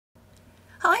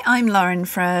Hi, I'm Lauren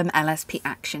from LSP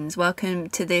Actions. Welcome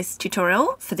to this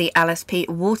tutorial for the LSP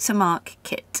Watermark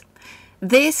kit.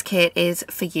 This kit is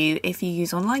for you if you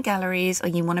use online galleries or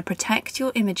you want to protect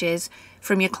your images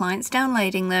from your clients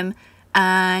downloading them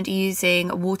and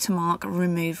using watermark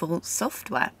removal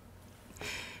software.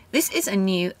 This is a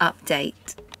new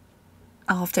update.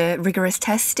 After rigorous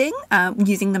testing,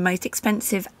 using the most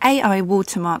expensive AI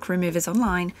watermark removers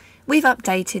online, we've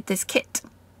updated this kit.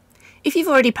 If you've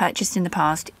already purchased in the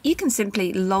past, you can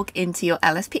simply log into your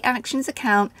LSP Actions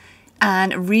account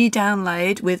and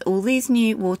re-download with all these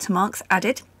new watermarks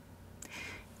added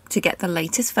to get the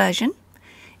latest version.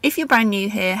 If you're brand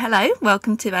new here, hello,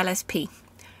 welcome to LSP.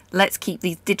 Let's keep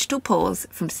these digital paws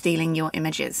from stealing your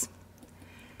images.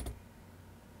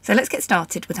 So let's get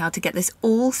started with how to get this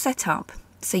all set up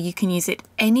so you can use it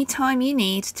anytime you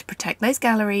need to protect those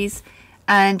galleries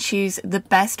and choose the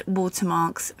best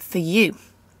watermarks for you.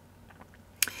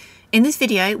 In this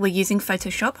video, we're using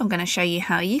Photoshop. I'm going to show you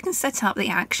how you can set up the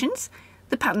actions,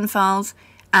 the pattern files,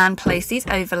 and place these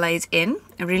overlays in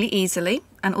really easily,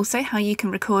 and also how you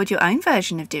can record your own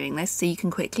version of doing this so you can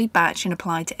quickly batch and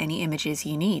apply to any images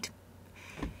you need.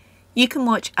 You can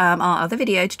watch our other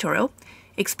video tutorial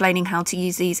explaining how to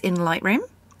use these in Lightroom,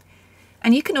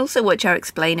 and you can also watch our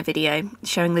explainer video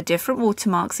showing the different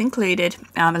watermarks included,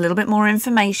 a little bit more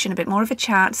information, a bit more of a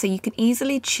chat, so you can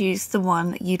easily choose the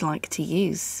one that you'd like to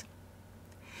use.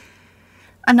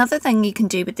 Another thing you can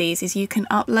do with these is you can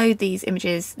upload these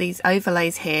images, these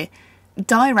overlays here,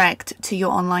 direct to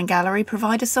your online gallery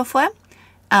provider software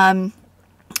and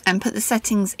put the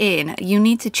settings in. You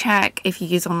need to check if you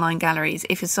use online galleries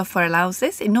if your software allows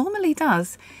this. It normally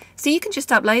does. So you can just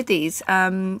upload these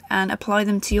and apply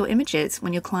them to your images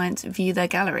when your clients view their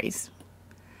galleries.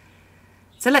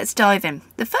 So let's dive in.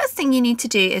 The first thing you need to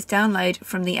do is download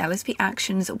from the LSP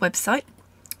Actions website.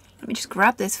 Let me just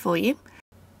grab this for you.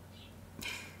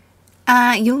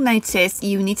 You'll notice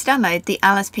you need to download the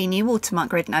LSP new watermark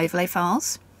grid and overlay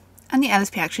files and the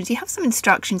LSP Actions. You have some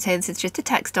instructions here. This is just a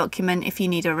text document if you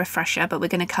need a refresher, but we're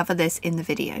going to cover this in the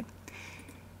video.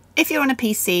 If you're on a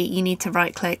PC, you need to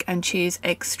right click and choose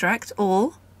Extract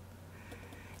All.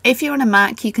 If you're on a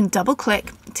Mac, you can double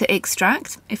click to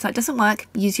extract. If that doesn't work,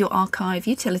 use your archive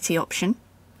utility option.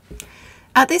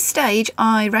 At this stage,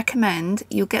 I recommend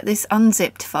you'll get this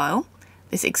unzipped file.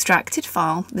 This extracted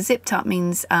file. The zipped up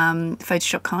means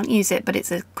Photoshop can't use it, but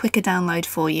it's a quicker download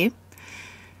for you.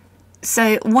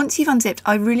 So once you've unzipped,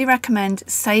 I really recommend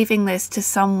saving this to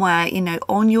somewhere,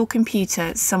 on your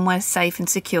computer, somewhere safe and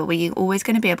secure where you're always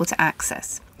going to be able to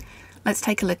access. Let's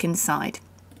take a look inside.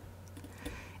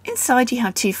 Inside you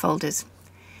have two folders.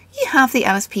 You have the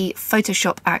LSP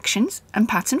Photoshop Actions and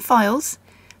Pattern Files.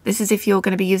 This is if you're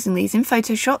going to be using these in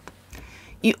Photoshop.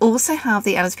 You also have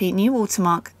the LSP New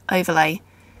Watermark Overlay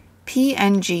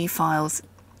PNG files.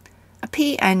 A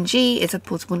PNG is a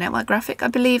portable network graphic, I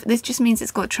believe. This just means it's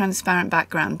got a transparent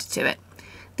background to it.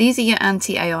 These are your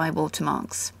anti-AI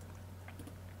watermarks.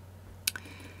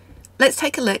 Let's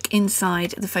take a look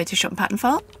inside the Photoshop pattern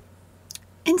file.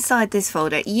 Inside this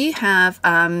folder, you have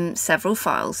several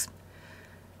files.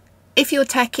 If you're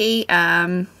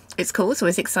techie, it's cool, it's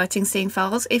always exciting seeing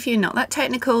files. If you're not that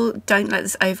technical, don't let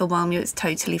this overwhelm you, it's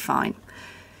totally fine.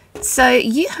 So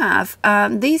you have,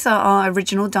 these are our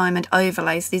original diamond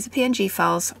overlays. These are PNG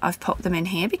files. I've popped them in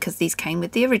here because these came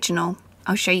with the original.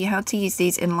 I'll show you how to use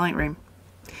these in Lightroom.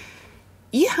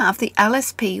 You have the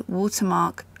LSP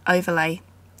watermark overlay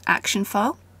action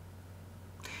file.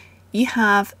 You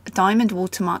have a diamond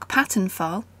watermark pattern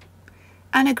file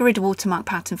and a grid watermark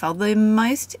pattern file. The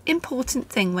most important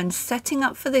thing when setting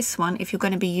up for this one, if you're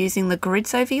going to be using the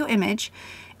grids over your image,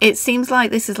 it seems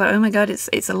like this is like, oh my god,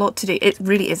 it's a lot to do. It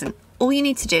really isn't. All you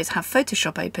need to do is have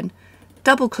Photoshop open,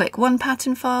 double click one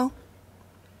pattern file,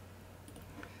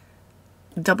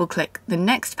 double click the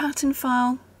next pattern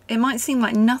file. It might seem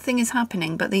like nothing is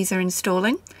happening, but these are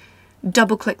installing.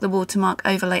 Double click the watermark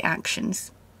overlay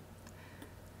actions.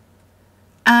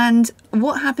 And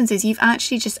what happens is you've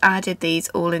actually just added these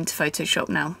all into Photoshop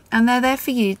now, and they're there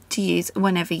for you to use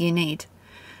whenever you need.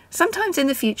 Sometimes in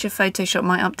the future Photoshop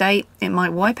might update, it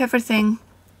might wipe everything.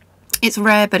 It's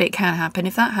rare, but it can happen.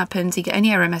 If that happens, you get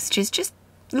any error messages, just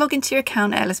log into your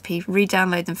account at LSP,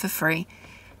 re-download them for free,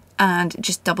 and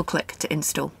just double click to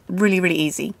install. Really, really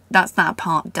easy. That's that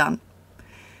part done.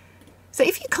 So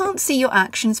if you can't see your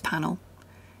Actions panel,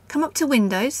 come up to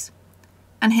Windows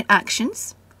and hit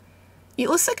Actions.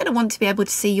 You're also going to want to be able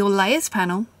to see your Layers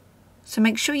panel, so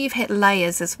make sure you've hit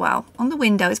Layers as well. On the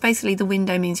window, it's basically the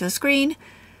window means your screen,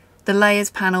 the Layers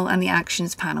panel and the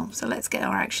Actions panel. So let's get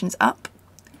our actions up.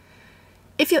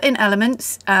 If you're in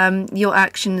Elements, your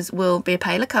actions will be a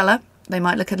paler colour. They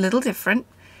might look a little different.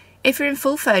 If you're in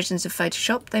full versions of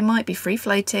Photoshop, they might be free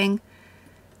floating.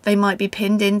 They might be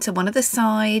pinned into one of the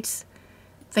sides.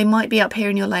 They might be up here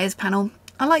in your layers panel.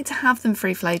 I like to have them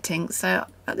free floating, so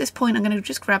at this point I'm going to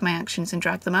just grab my actions and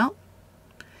drag them out.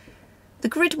 The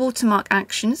grid watermark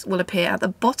actions will appear at the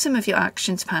bottom of your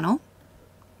actions panel.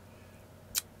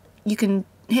 You can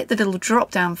hit the little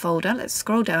drop down folder. Let's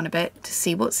scroll down a bit to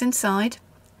see what's inside.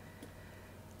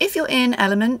 If you're in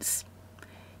Elements,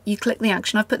 you click the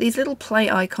action. I've put these little play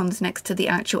icons next to the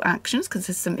actual actions because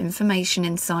there's some information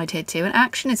inside here too. An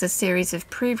action is a series of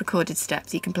pre-recorded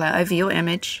steps you can play over your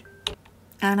image.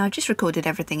 And I've just recorded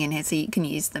everything in here so you can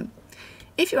use them.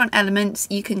 If you're on Elements,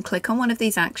 you can click on one of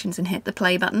these actions and hit the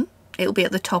play button. It'll be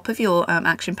at the top of your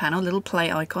action panel, little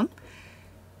play icon.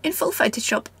 In full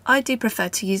Photoshop, I do prefer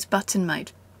to use button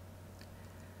mode.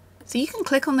 So you can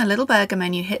click on the little burger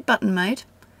menu, hit button mode.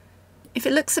 If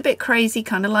it looks a bit crazy,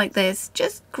 kind of like this,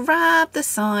 just grab the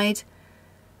side,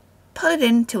 pull it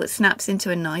in till it snaps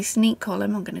into a nice neat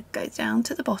column. I'm going to go down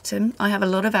to the bottom. I have a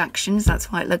lot of actions,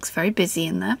 that's why it looks very busy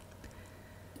in there.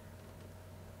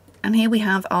 And here we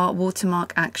have our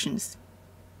watermark actions.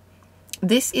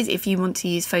 This is if you want to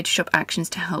use Photoshop actions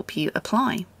to help you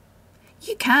apply.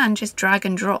 You can just drag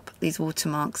and drop these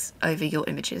watermarks over your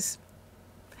images.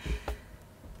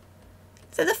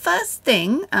 So the first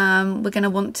thing we're going to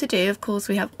want to do, of course,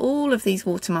 we have all of these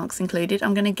watermarks included.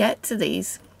 I'm going to get to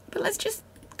these, but let's just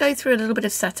go through a little bit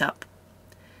of setup.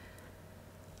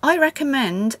 I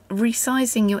recommend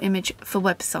resizing your image for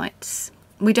websites.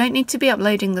 We don't need to be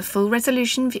uploading the full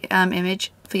resolution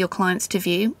image for your clients to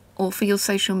view or for your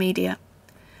social media.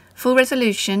 Full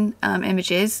resolution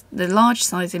images, the large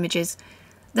size images,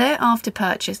 they're after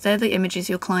purchase. They're the images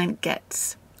your client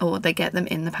gets, or they get them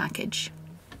in the package.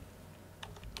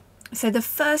 So the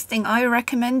first thing I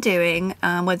recommend doing,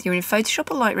 whether you're in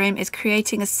Photoshop or Lightroom, is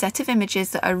creating a set of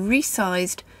images that are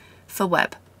resized for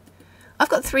web. I've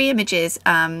got 3 images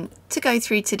to go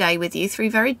through today with you, 3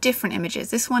 very different images.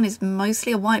 This one is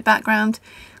mostly a white background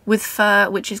with fur,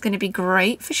 which is going to be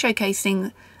great for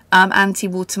showcasing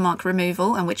anti-watermark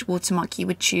removal and which watermark you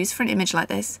would choose for an image like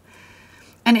this.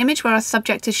 An image where our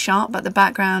subject is sharp but the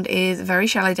background is very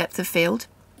shallow depth of field.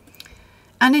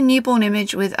 And a newborn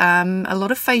image with a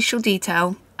lot of facial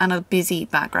detail and a busy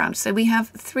background. So we have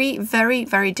 3 very,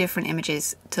 very different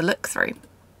images to look through.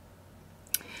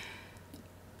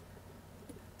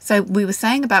 So we were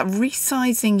saying about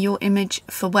resizing your image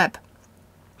for web.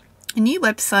 A new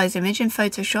web size image in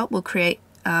Photoshop will create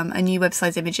a new web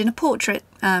size image in a portrait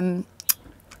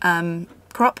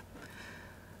crop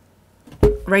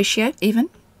ratio even.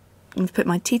 I'm going to put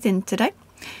my teeth in today.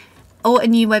 Or a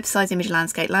new web size image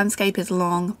landscape. Landscape is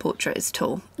long, portrait is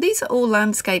tall. These are all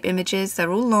landscape images.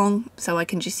 They're all long, so I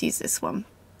can just use this one.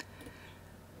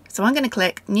 So I'm going to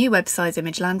click new web size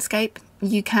image landscape.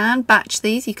 You can batch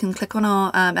these. You can click on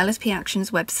our LSP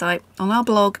Actions website on our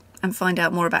blog and find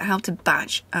out more about how to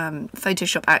batch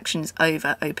Photoshop actions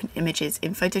over open images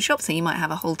in Photoshop. So you might have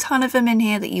a whole ton of them in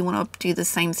here that you want to do the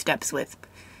same steps with.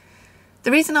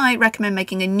 The reason I recommend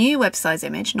making a new web size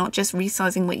image, not just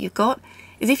resizing what you've got,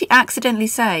 is if you accidentally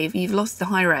save, you've lost the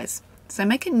high res. So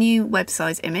make a new web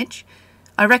size image.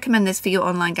 I recommend this for your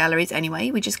online galleries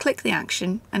anyway. We just click the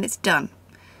action and it's done.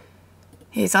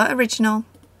 Here's our original,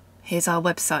 here's our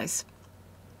web size.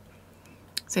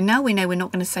 So now we know we're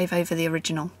not going to save over the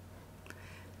original.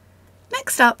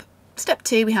 Next up, step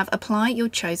 2, we have apply your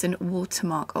chosen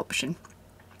watermark option.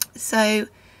 So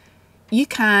you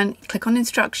can click on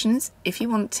instructions if you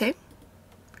want to,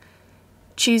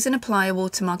 choose and apply a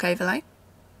watermark overlay.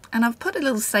 And I've put a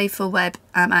little save for web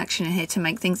action in here to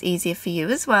make things easier for you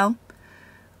as well.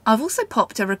 I've also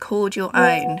popped a record your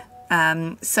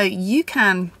own. So you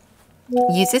can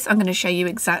use this. I'm going to show you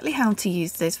exactly how to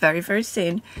use this very, very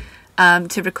soon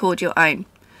to record your own.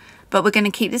 But we're going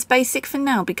to keep this basic for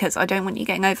now because I don't want you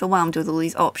getting overwhelmed with all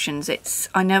these options.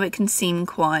 I know it can seem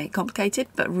quite complicated,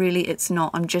 but really it's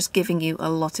not. I'm just giving you a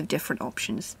lot of different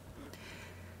options.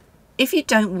 If you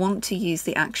don't want to use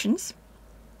the actions,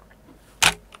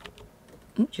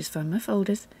 just find my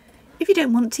folders. If you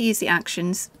don't want to use the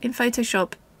actions in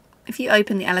Photoshop, if you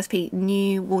open the LSP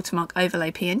new watermark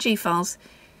overlay PNG files,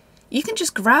 you can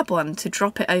just grab one to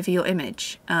drop it over your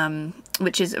image,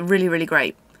 which is really, really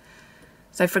great.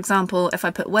 So for example, if I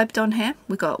put webbed on here,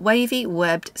 we've got wavy,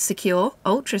 webbed, secure,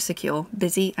 ultra secure,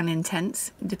 busy and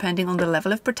intense, depending on the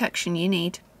level of protection you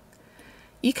need.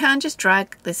 You can just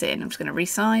drag this in. I'm just going to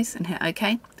resize and hit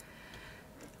OK.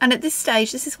 And at this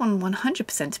stage, this is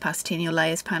 100% opacity in your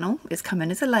layers panel. It's coming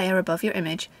as a layer above your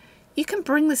image. You can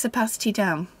bring this opacity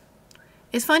down.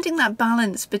 It's finding that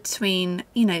balance between,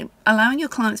 allowing your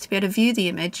clients to be able to view the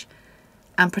image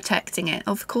and protecting it.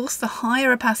 Of course, the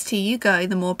higher opacity you go,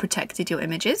 the more protected your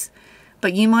image is,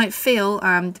 but you might feel,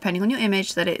 depending on your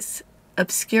image, that it's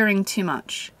obscuring too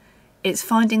much. It's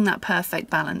finding that perfect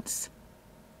balance.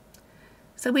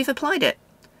 So we've applied it,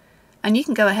 and you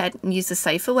can go ahead and use the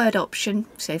Save for Word option,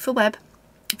 Save for Web.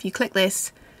 If you click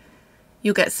this,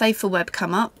 you'll get Save for Web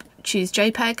come up, choose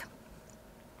JPEG.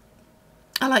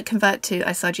 I like convert to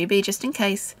sRGB just in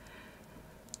case.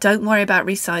 Don't worry about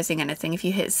resizing anything. If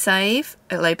you hit save,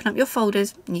 it'll open up your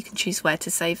folders and you can choose where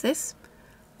to save this.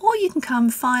 Or you can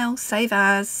come File, Save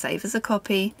As a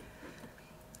copy,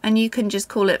 and you can just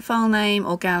call it file name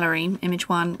or gallery, image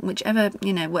 1, whichever,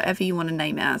 whatever you want to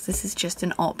name it as. This is just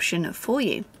an option for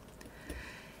you.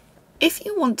 If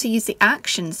you want to use the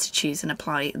actions to choose and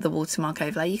apply the watermark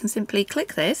overlay, you can simply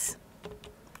click this,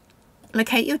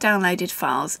 locate your downloaded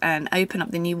files and open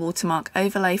up the new watermark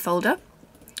overlay folder.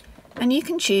 And you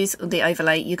can choose the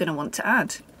overlay you're going to want to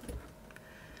add.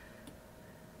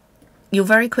 You'll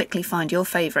very quickly find your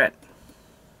favourite.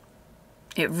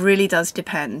 It really does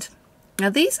depend. Now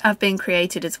these have been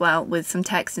created as well with some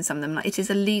text in some of them. Like, it is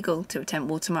illegal to attempt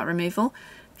watermark removal.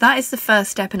 That is the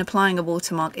first step in applying a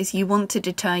watermark, is you want to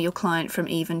deter your client from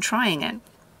even trying it.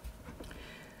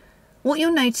 What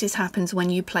you'll notice happens when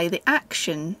you play the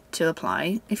action to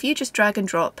apply. If you just drag and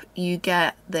drop, you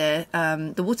get the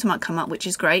watermark come up, which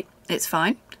is great. It's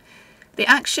fine. The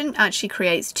action actually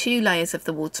creates 2 layers of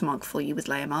the watermark for you with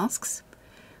layer masks.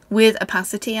 With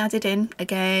opacity added in,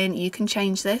 again, you can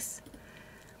change this.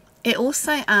 It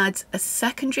also adds a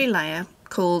secondary layer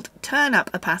called Turn Up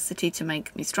Opacity to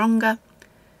make me stronger.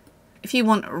 If you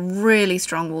want really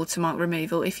strong watermark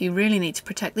removal, if you really need to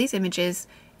protect these images,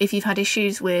 if you've had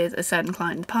issues with a certain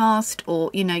client in the past, or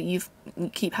you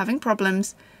keep having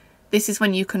problems, this is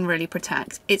when you can really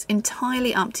protect. It's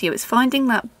entirely up to you. It's finding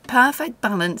that perfect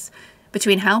balance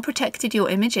between how protected your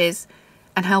image is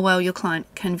and how well your client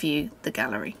can view the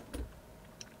gallery.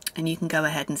 And you can go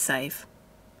ahead and save.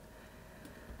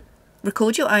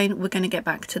 Record your own. We're going to get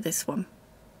back to this one.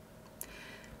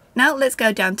 Now let's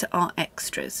go down to our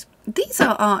extras. These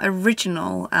are our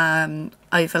original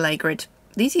overlay grid.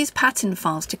 These use pattern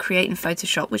files to create in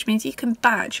Photoshop, which means you can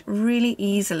batch really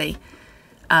easily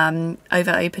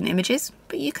over open images,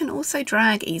 but you can also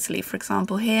drag easily. For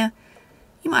example, here,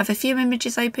 you might have a few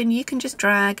images open, you can just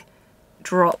drag,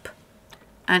 drop,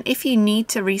 and if you need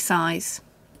to resize,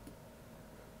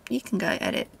 you can go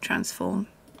Edit, Transform,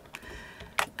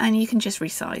 and you can just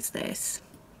resize this.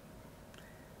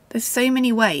 There's so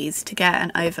many ways to get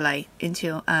an overlay into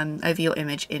your, over your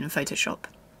image in Photoshop.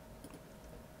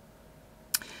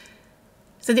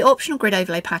 So the optional grid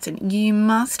overlay pattern, you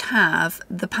must have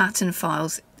the pattern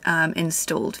files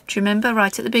installed. Do you remember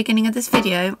right at the beginning of this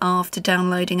video, after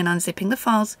downloading and unzipping the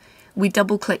files, we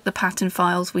double click the pattern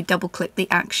files, we double click the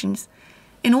actions.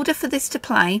 In order for this to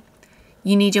play,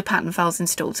 you need your pattern files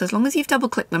installed. So as long as you've double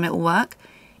clicked them, it will work.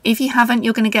 If you haven't,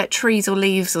 you're going to get trees or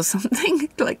leaves or something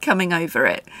like coming over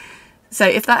it. So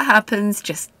if that happens,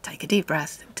 just take a deep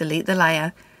breath, delete the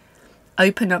layer,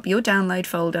 open up your download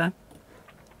folder,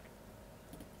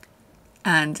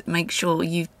 and make sure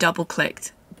you've double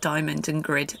clicked diamond and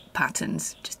grid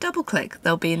patterns. Just double click,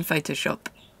 they'll be in Photoshop.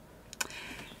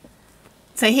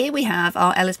 So here we have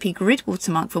our LSP grid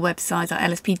watermark for web size, our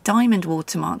LSP diamond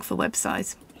watermark for web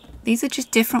size. These are just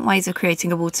different ways of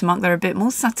creating a watermark. They're a bit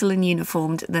more subtle and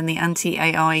uniformed than the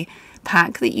anti-AI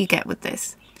pack that you get with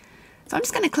this. So I'm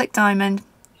just going to click diamond.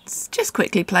 It's just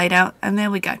quickly played out, and there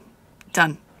we go.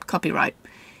 Done. Copyright.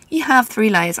 You have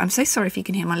 3 layers. I'm so sorry if you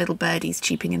can hear my little birdies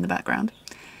cheeping in the background.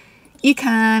 You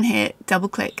can hit double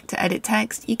click to edit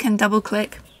text. You can double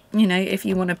click, if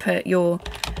you want to put your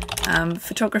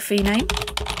photography name.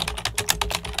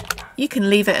 You can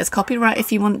leave it as copyright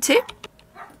if you want to.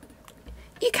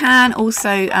 You can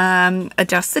also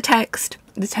adjust the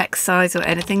text size or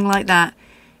anything like that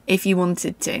if you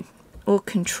wanted to. Or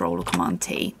Control or Command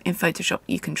T. In Photoshop,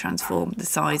 you can transform the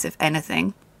size of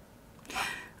anything.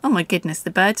 Oh my goodness,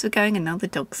 the birds were going and now the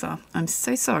dogs are. I'm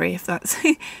so sorry if that's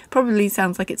probably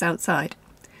sounds like it's outside.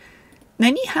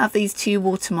 Then you have these 2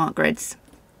 watermark grids.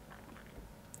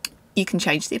 You can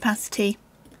change the opacity.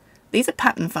 These are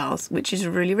pattern files, which is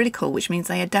really, really cool, which means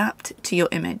they adapt to your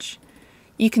image.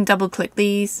 You can double click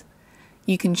these.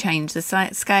 You can change the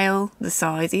scale, the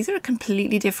size. These are a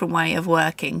completely different way of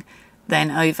working than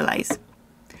overlays.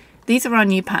 These are our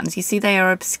new patterns. You see they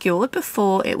are obscured.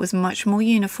 Before it was much more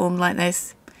uniform like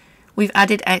this. We've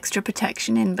added extra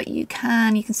protection in, but you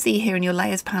can see here in your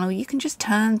layers panel, you can just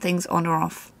turn things on or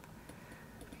off.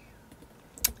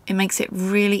 It makes it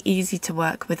really easy to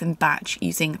work with and batch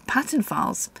using pattern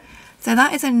files. So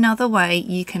that is another way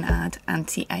you can add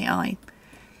anti-AI.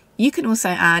 You can also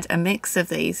add a mix of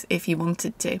these if you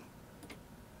wanted to.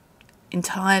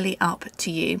 Entirely up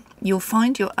to you. You'll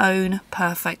find your own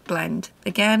perfect blend.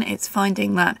 Again, it's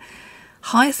finding that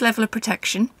highest level of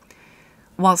protection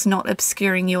whilst not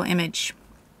obscuring your image.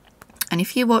 And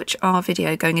if you watch our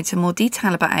video going into more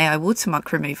detail about AI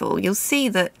watermark removal, you'll see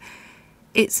that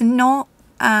it's not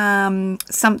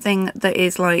something that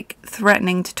is like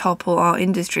threatening to topple our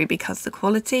industry, because the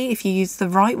quality, if you use the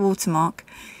right watermark,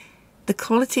 the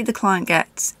quality the client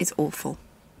gets is awful.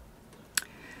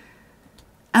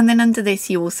 And then under this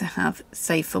you also have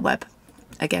Save for Web.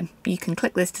 Again, you can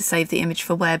click this to save the image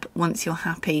for web once you're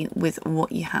happy with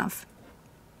what you have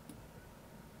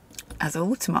as a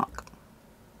watermark.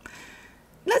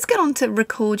 Let's get on to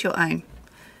record your own.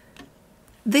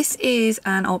 This is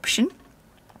an option.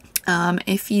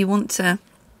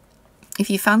 If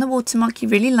you found the watermark you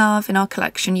really love in our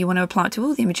collection, you want to apply it to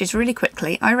all the images really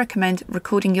quickly, I recommend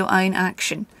recording your own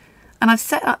action. And I've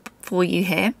set up for you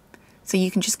here, so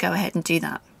you can just go ahead and do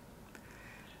that.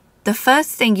 The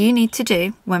first thing you need to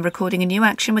do when recording a new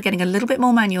action, we're getting a little bit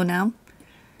more manual now,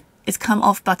 is come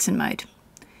off button mode.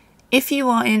 If you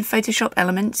are in Photoshop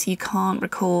Elements, you can't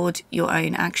record your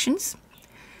own actions,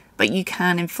 but you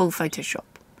can in full Photoshop.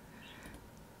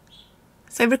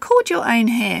 So record your own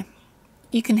here.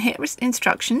 You can hit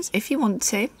instructions if you want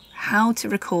to, how to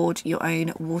record your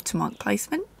own watermark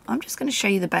placement. I'm just going to show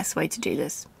you the best way to do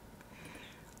this.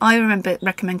 I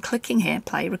recommend clicking here,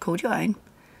 play, record your own,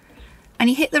 and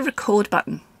you hit the record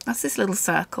button. That's this little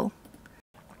circle.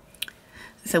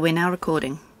 So we're now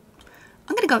recording.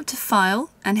 I'm going to go up to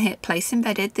File and hit Place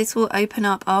Embedded. This will open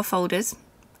up our folders.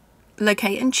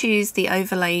 Locate and choose the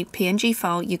overlay PNG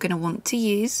file you're going to want to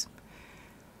use.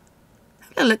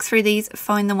 Have a look through these,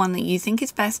 find the one that you think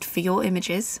is best for your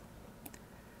images.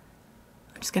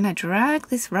 I'm just going to drag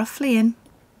this roughly in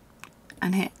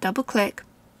and hit double click,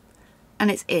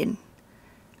 and it's in.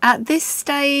 At this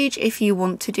stage, if you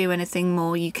want to do anything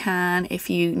more, you can. If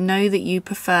you know that you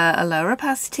prefer a lower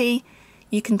opacity,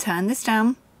 you can turn this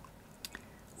down.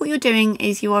 What you're doing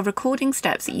is you are recording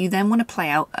steps that you then want to play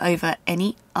out over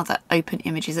any other open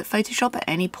images at Photoshop at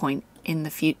any point in the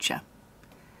future.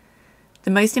 The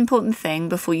most important thing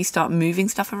before you start moving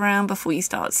stuff around, before you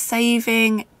start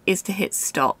saving, is to hit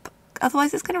stop.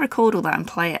 Otherwise it's going to record all that and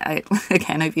play it out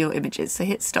again over your images, so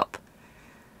hit stop.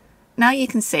 Now you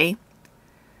can see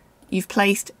you've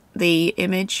placed the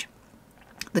image,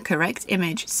 the correct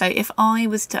image. So if I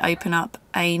was to open up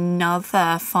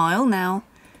another file now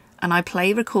and I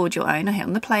play record your own, I hit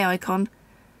on the play icon,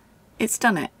 it's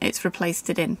done it, it's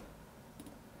replaced it in.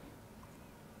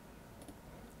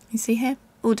 You see here?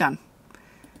 All done.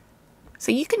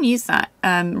 So you can use that,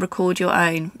 record your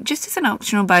own, just as an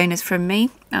optional bonus from me,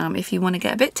 if you want to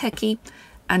get a bit techie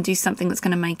and do something that's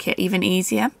going to make it even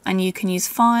easier. And you can use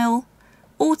File,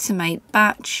 Automate,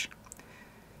 Batch,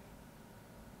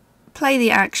 play the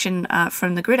action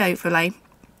from the grid overlay,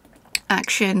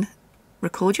 Action,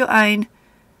 record your own,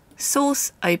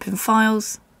 Source, Open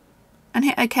Files, and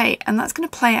hit OK. And that's going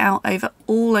to play out over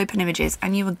all open images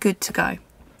and you are good to go.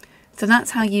 So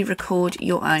that's how you record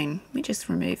your own. Let me just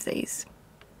remove these.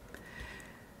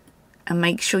 And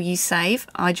make sure you save.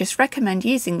 I just recommend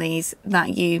using these,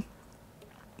 that you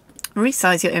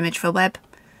resize your image for web,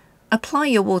 apply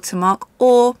your watermark,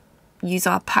 or use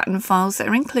our pattern files that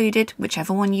are included,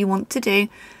 whichever one you want to do.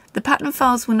 The pattern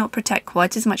files will not protect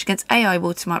quite as much against AI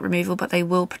watermark removal, but they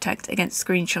will protect against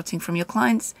screenshotting from your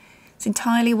clients. It's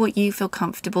entirely what you feel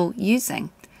comfortable using.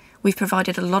 We've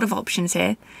provided a lot of options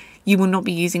here. You will not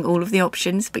be using all of the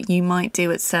options, but you might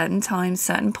do at certain times,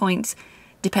 certain points,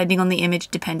 depending on the image,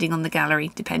 depending on the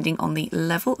gallery, depending on the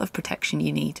level of protection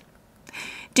you need.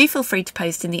 Do feel free to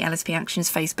post in the LSP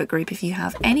Actions Facebook group if you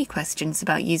have any questions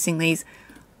about using these.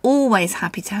 Always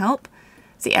happy to help.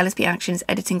 It's the LSP Actions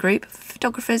editing group for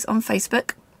photographers on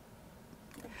Facebook.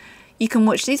 You can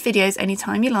watch these videos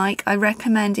anytime you like. I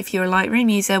recommend, if you're a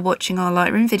Lightroom user, watching our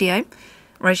Lightroom video,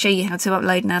 where I show you how to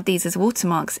upload and add these as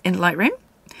watermarks in Lightroom.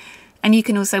 And you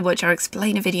can also watch our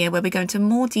explainer video where we go into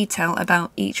more detail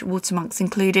about each watermarks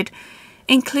included,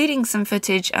 including some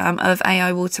footage of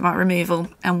AI watermark removal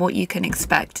and what you can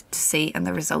expect to see and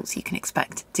the results you can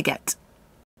expect to get.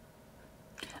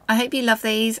 I hope you love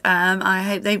these. I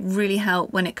hope they really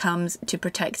help when it comes to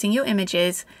protecting your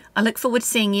images. I look forward to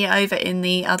seeing you over in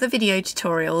the other video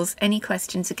tutorials. Any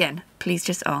questions, again, please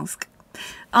just ask.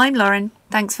 I'm Lauren.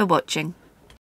 Thanks for watching.